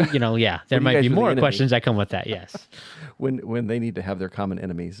 hey, what do you, there might be more questions that come with that. Yes. when they need to have their common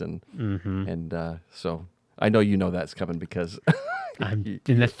enemies and so I know that's coming because I'm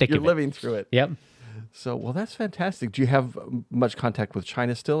in the thick you're of it. living through it. Yep. So, well, that's fantastic. Do you have much contact with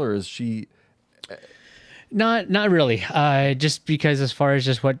China still, or is she? Not really. Just because as far as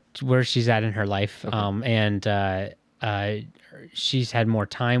just where she's at in her life, she's had more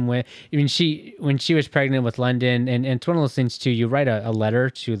time with. I mean, when she was pregnant with London, and it's one of those things too. You write a letter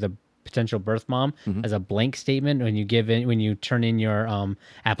to the potential birth mom as a blank statement when you turn in your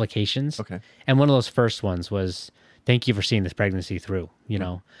applications. Okay. And one of those first ones was, thank you for seeing this pregnancy through,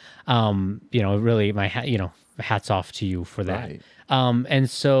 really hats off to you for that. Right. And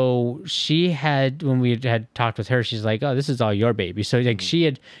so she had, when we had talked with her, she's like, oh, this is all your baby. So like she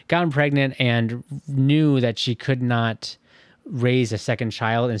had gotten pregnant and knew that she could not raise a second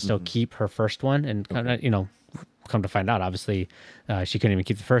child and still keep her first one. And come to find out, obviously she couldn't even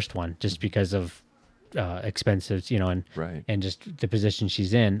keep the first one just because of expenses, and just the position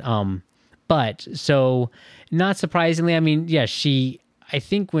she's in. But so not surprisingly, I mean, yeah, I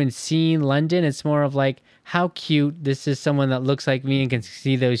think when seeing London, it's more of like, how cute. This is someone that looks like me and can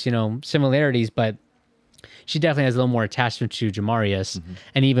see those, similarities, but she definitely has a little more attachment to Jamarius.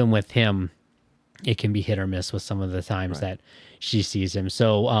 And even with him, it can be hit or miss with some of the times that she sees him.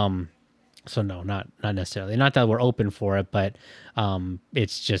 So, so no, not necessarily. Not that we're open for it, but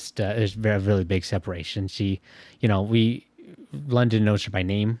it's just there's a really big separation. London knows her by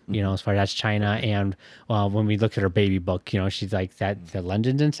name, as far as China. And when we look at her baby book, she's like the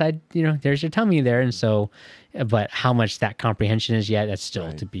London's inside, there's your tummy there. And so, but how much that comprehension is yet, that's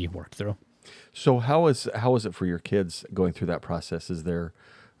still to be worked through. So how is it for your kids going through that process? Is they're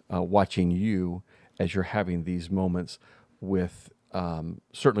watching you as you're having these moments with,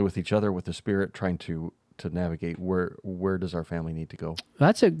 certainly with each other, with the Spirit, trying to navigate where does our family need to go?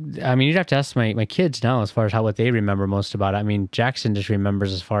 You'd have to ask my kids now as far as what they remember most about it. I mean, Jackson just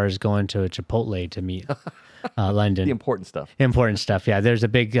remembers as far as going to a Chipotle to meet London. The important stuff. Yeah. There's a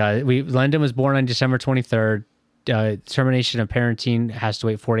big, London was born on December 23rd. Termination of parenting has to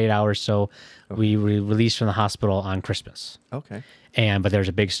wait 48 hours. So we were released from the hospital on Christmas. Okay. But there was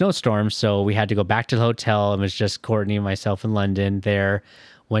a big snowstorm. So we had to go back to the hotel. It was just Courtney, myself, and London there.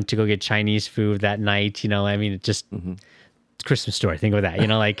 Went to go get Chinese food that night. It just Christmas story. Think of that.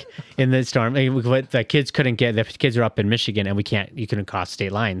 Like in the storm, what the kids couldn't get. The kids are up in Michigan, and you couldn't cross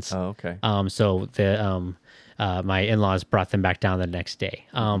state lines. Oh, okay. So my in-laws brought them back down the next day.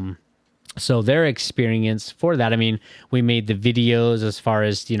 So their experience for that, we made the videos as far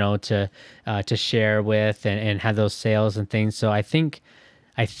as to share with and have those sales and things. So I think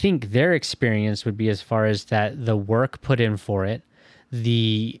their experience would be as far as that the work put in for it.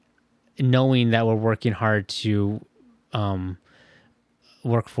 The knowing that we're working hard to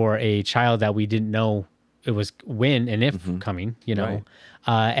work for a child that we didn't know it was when and if coming, Right.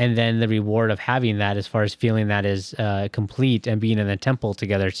 and then the reward of having that, as far as feeling that is complete, and being in the temple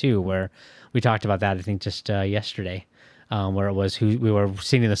together too, where we talked about that, I think just yesterday, where it was who we were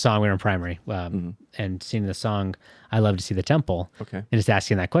singing the song. We were in primary, and singing the song, "I love to see the temple," Okay. and just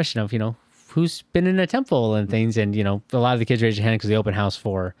asking that question of, who's been in a temple and things, and a lot of the kids raised your hand because the open house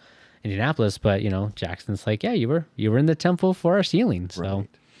for Indianapolis, but Jackson's like, yeah, you were in the temple for our ceiling, so Right.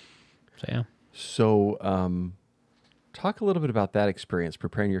 yeah. So, talk a little bit about that experience,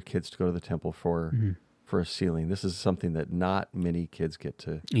 preparing your kids to go to the temple for a sealing. This is something that not many kids get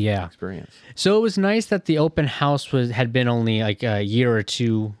to experience. So it was nice that the open house had been only like a year or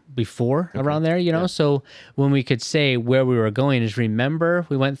two before, around there, Yeah. So when we could say where we were going is, remember,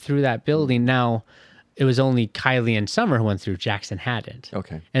 we went through that building. Now, it was only Kylie and Summer who went through. Jackson hadn't.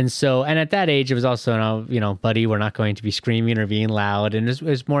 Okay. And so, and at that age, it was also, buddy, we're not going to be screaming or being loud. And it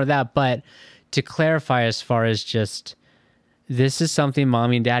was more of that. But to clarify, as far as just, this is something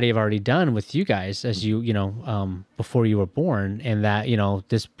Mommy and Daddy have already done with you guys as before you were born. And that,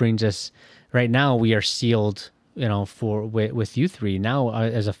 this brings us, right now, we are sealed, with you three. Now,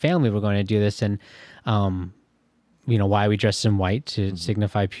 as a family, we're going to do this. And, why we dressed in white, to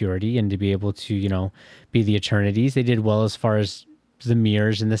signify purity and to be able to, be the eternities. They did well as far as the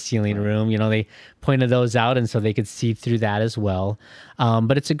mirrors in the ceiling room. They pointed those out, and so they could see through that as well.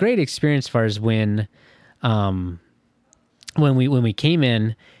 But it's a great experience as far as when we came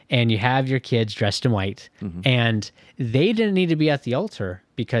in, and you have your kids dressed in white, and they didn't need to be at the altar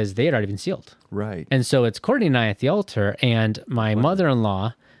because they had already been sealed. Right. And so it's Courtney and I at the altar, and my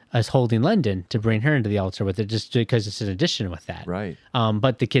mother-in-law is holding London to bring her into the altar with it, just because it's an addition with that. Right.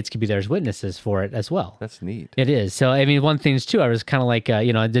 But the kids could be there as witnesses for it as well. That's neat. It is. So, I mean, one thing is too, I was kind of like,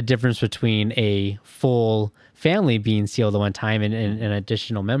 the difference between a full family being sealed at one time and an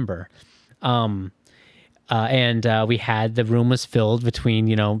additional member. And we had, the room was filled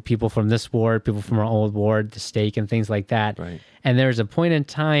between, people from this ward, people from our old ward, the stake and things like that. Right. And there was a point in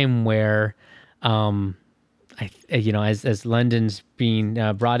time where, as London's being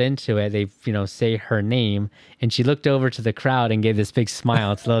brought into it, they, say her name, and she looked over to the crowd and gave this big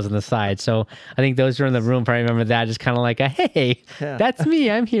smile to those on the side. So I think those who were in the room probably remember that, just kind of like, hey, that's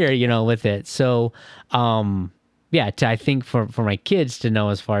me, I'm here, with it. So, I think for my kids to know,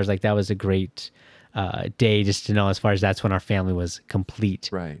 as far as like, that was a great day, just to know as far as that's when our family was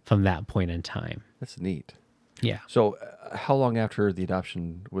complete from that point in time. That's neat. Yeah. So how long after the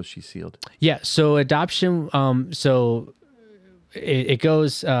adoption was she sealed? Yeah. So adoption, it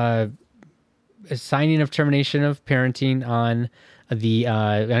goes, a signing of termination of parenting on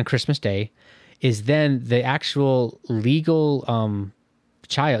on Christmas Day is then the actual legal,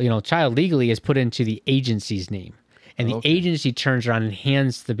 child legally is put into the agency's name. And the agency turns around and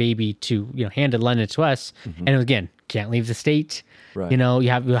hands the baby handed London to us. And again, can't leave the state. Right. You'll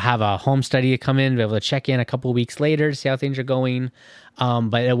have a home study to come in, be able to check in a couple of weeks later to see how things are going.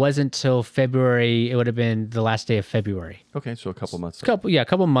 But it wasn't till February. It would have been the last day of February. Okay, so a couple months. A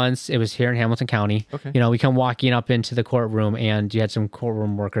couple months. It was here in Hamilton County. Okay. We come walking up into the courtroom, and you had some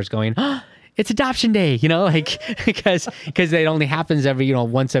courtroom workers going, "Oh, it's adoption day," because it only happens every,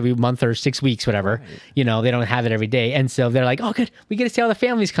 once every month or 6 weeks, whatever. Right. They don't have it every day. And so they're like, "Oh, good. We get to see how the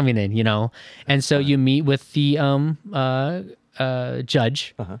family's coming in," And so you meet with the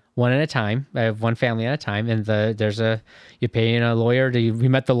judge one at a time, one family at a time. And you're paying a lawyer we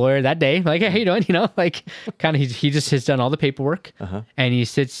met the lawyer that day. Like, hey, how you doing? Kind of, he just has done all the paperwork, and he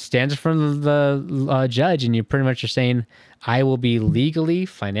stands in front of the judge, and you pretty much are saying, I will be legally,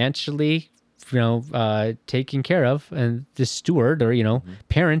 financially, taken care of, and the steward or,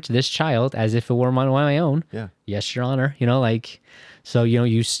 parent this child as if it were my own. Yeah. Yes, Your Honor. So,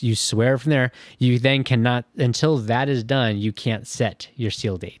 you swear from there. You then cannot, until that is done, you can't set your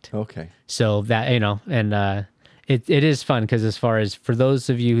seal date. Okay. So that, and it is fun, because as far as, for those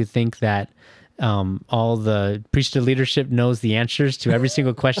of you who think that all the priesthood leadership knows the answers to every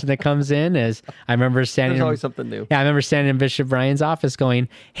single question that comes in, as I remember standing. There's always something new. Yeah, I remember standing in Bishop Brian's office going,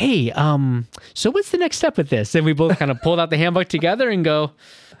 "Hey, so what's the next step with this?" And we both kind of pulled out the handbook together and go,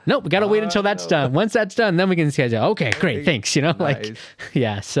 "Nope, we got to wait until that's done. Once that's done, then we can schedule." Okay, great, thanks. Nice.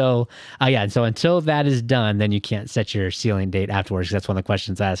 Yeah. So, so until that is done, then you can't set your sealing date afterwards. 'Cause that's one of the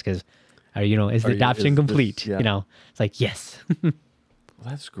questions asked: is the adoption complete? It's like, yes. Well,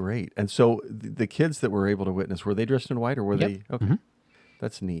 that's great. And so the kids that were able to witness, were they dressed in white, or were they? Okay.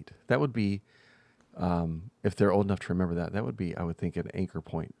 That's neat. That would be, if they're old enough to remember that would be, I would think, an anchor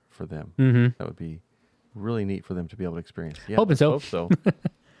point for them. That would be really neat for them to be able to experience. Yeah, Hoping so. Hope so.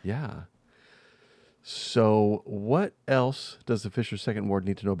 Yeah. So, what else does the Fisher Second Ward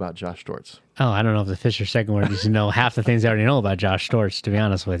need to know about Josh Steorts? Oh, I don't know if the Fisher Second Ward needs to know half the things I already know about Josh Steorts, to be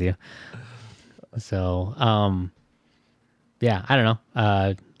honest with you. So, yeah, I don't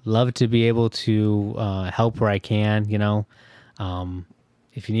know. Love to be able to help where I can,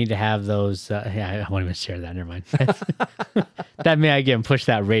 if you need to have those, yeah, I won't even share that. Never mind. That may again push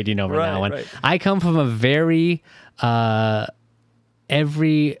that rating over now. And I come from a very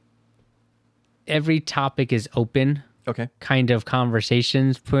every topic is open. Okay. Kind of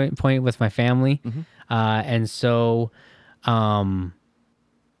conversations point with my family, and so,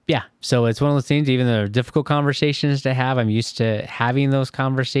 yeah. So it's one of those things. Even though they're difficult conversations to have, I'm used to having those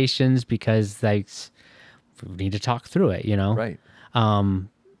conversations because we need to talk through it. Right.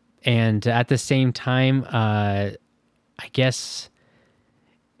 And at the same time, I guess,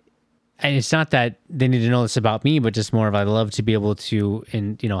 and it's not that they need to know this about me, but just more of I love to be able to,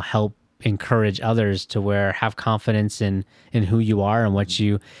 help encourage others to have confidence in who you are and what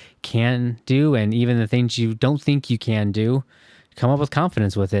you can do, and even the things you don't think you can do, come up with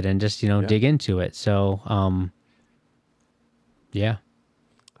confidence with it and just dig into it. So, yeah,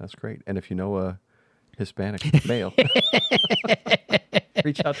 that's great. And if you know a Hispanic male,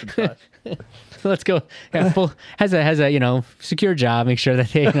 reach out to Josh. Let's go. Yeah, has a secure job. Make sure that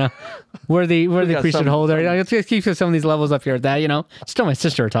they we're the priesthood holder. Let's keep some of these levels up here. That still my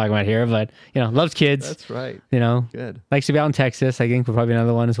sister we're talking about here, but loves kids. That's right. Good. Likes to be out in Texas. I think we're probably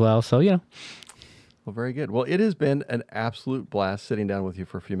another one as well. So Well, very good. Well, it has been an absolute blast sitting down with you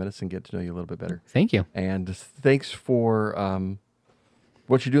for a few minutes and get to know you a little bit better. Thank you. And thanks for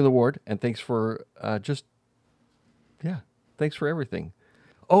what you do in the ward, and thanks for thanks for everything.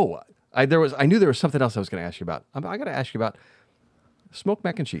 Oh, I knew there was something else I was going to ask you about. I got to ask you about smoked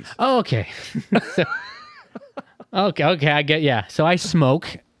mac and cheese. Oh, okay. Okay, I get, yeah. So I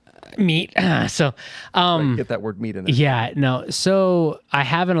smoke meat. So get that word meat in there. Yeah, no. So I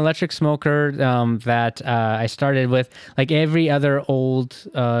have an electric smoker that I started with, like every other old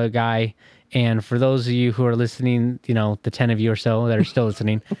guy. And for those of you who are listening, the 10 of you or so that are still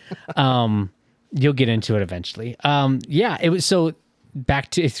listening, you'll get into it eventually. Yeah, it was so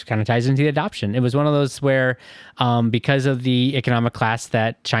back to, it kind of ties into the adoption. It was one of those where, because of the economic class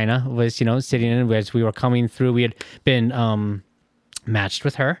that China was, sitting in, as we were coming through, we had been matched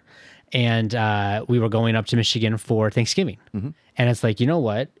with her, and we were going up to Michigan for Thanksgiving. And it's like, you know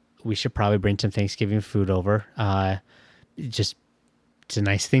what? We should probably bring some Thanksgiving food over. It's a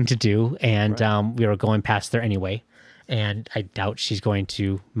nice thing to do. And we were going past there anyway. And I doubt she's going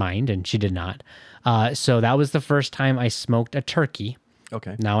to mind, and she did not. So that was the first time I smoked a turkey.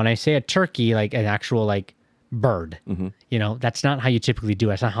 Okay. Now, when I say a turkey, like an actual bird, that's not how you typically do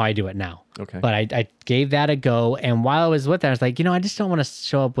it. That's not how I do it now. Okay. But I gave that a go. And while I was with that, I was like, I just don't want to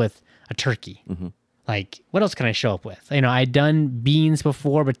show up with a turkey. Like, what else can I show up with? I'd done beans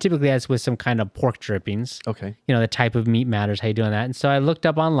before, but typically that's with some kind of pork drippings. Okay. The type of meat matters, how you doing that. And so I looked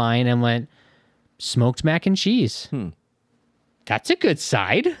up online and went, smoked mac and cheese. That's a good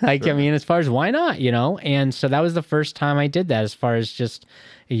side. Sure. As far as why not, And so that was the first time I did that, as far as just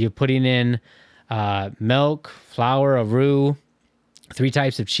you putting in milk, flour, a roux, 3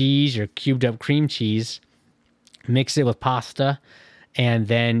 types of cheese, your cubed up cream cheese, mix it with pasta, and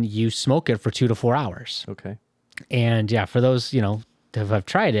then you smoke it for 2 to 4 hours. Okay. And yeah, for those, who have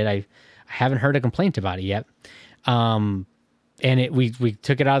tried it, I haven't heard a complaint about it yet. And we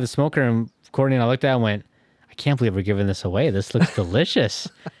took it out of the smoker, and Courtney and I looked at it and went, I can't believe we're giving this away. This looks delicious.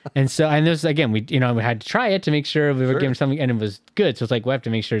 And there's, again, we had to try it to make sure we were giving something, and it was good. So it's like, we have to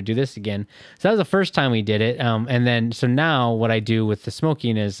make sure to do this again. So that was the first time we did it. And then, so now what I do with the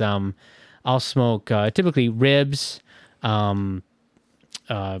smoking is, I'll smoke, typically ribs, pork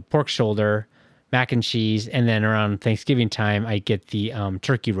shoulder, mac and cheese. And then around Thanksgiving time, I get the,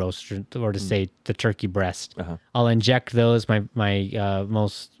 turkey roast, or to say the turkey breast. I'll inject those. My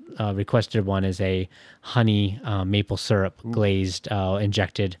most, requested one is a honey maple syrup glazed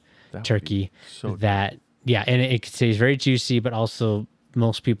injected turkey. And it stays very juicy, but also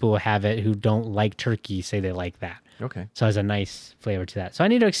most people who have it who don't like turkey say they like that. Okay. So it has a nice flavor to that. So I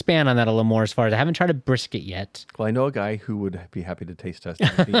need to expand on that a little more, as far as I haven't tried a brisket yet. Well, I know a guy who would be happy to taste test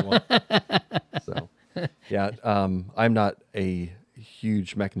it if you want. So, yeah, I'm not a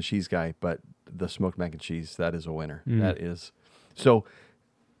huge mac and cheese guy, but the smoked mac and cheese, that is a winner. That is. So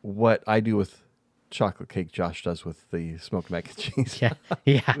what I do with chocolate cake, Josh does with the smoked mac and cheese.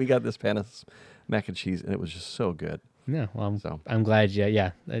 Yeah. We got this pan of mac and cheese, and it was just so good. Yeah, well, I'm glad.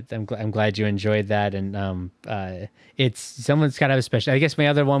 I'm glad you enjoyed that, and it's someone's got to have a special. I guess my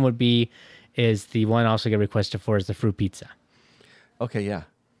other one is the one I also get requested for is the fruit pizza. Okay, yeah.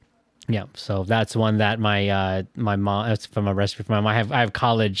 Yeah, so that's one that my mom. That's from a recipe from my mom. I have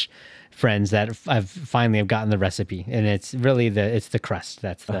college friends that I've finally have gotten the recipe, and it's really the crust.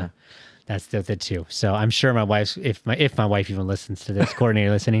 That's the two. So I'm sure my wife's if my wife even listens to this, Courtney,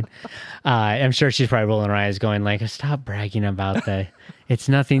 you're listening, I'm sure she's probably rolling her eyes, going like, "Stop bragging about the. It's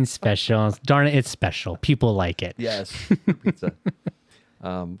nothing special. Darn it, it's special. People like it." Yes, pizza.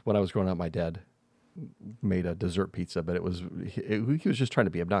 When I was growing up, my dad made a dessert pizza, but he was just trying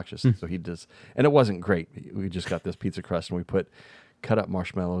to be obnoxious. So he just, and it wasn't great. We just got this pizza crust and we put cut up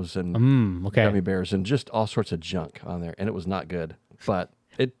marshmallows and gummy bears and just all sorts of junk on there, and it was not good. But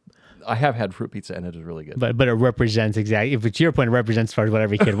I have had fruit pizza and it is really good. But it represents exactly, if it's your point, it represents as far as what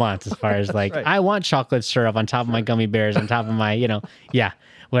every kid wants, as far as like, right. I want chocolate syrup on top of my gummy bears, on top of my,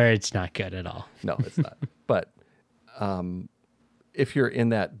 where it's not good at all. No, it's not. But if you're in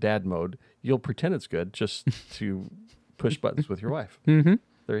that dad mode, you'll pretend it's good just to push buttons with your wife. Mm-hmm.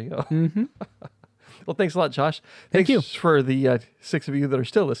 There you go. Mm-hmm. Well, thanks a lot, Josh. Thank you for the 6 of you that are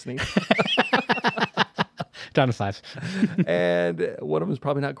still listening. Down to 5. And one of them is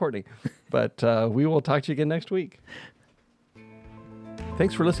probably not Courtney. But we will talk to you again next week.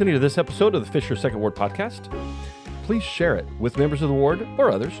 Thanks for listening to this episode of the Fisher Second Ward podcast. Please share it with members of the ward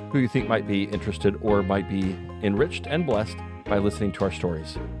or others who you think might be interested or might be enriched and blessed by listening to our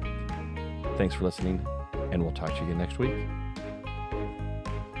stories. Thanks for listening, and we'll talk to you again next week.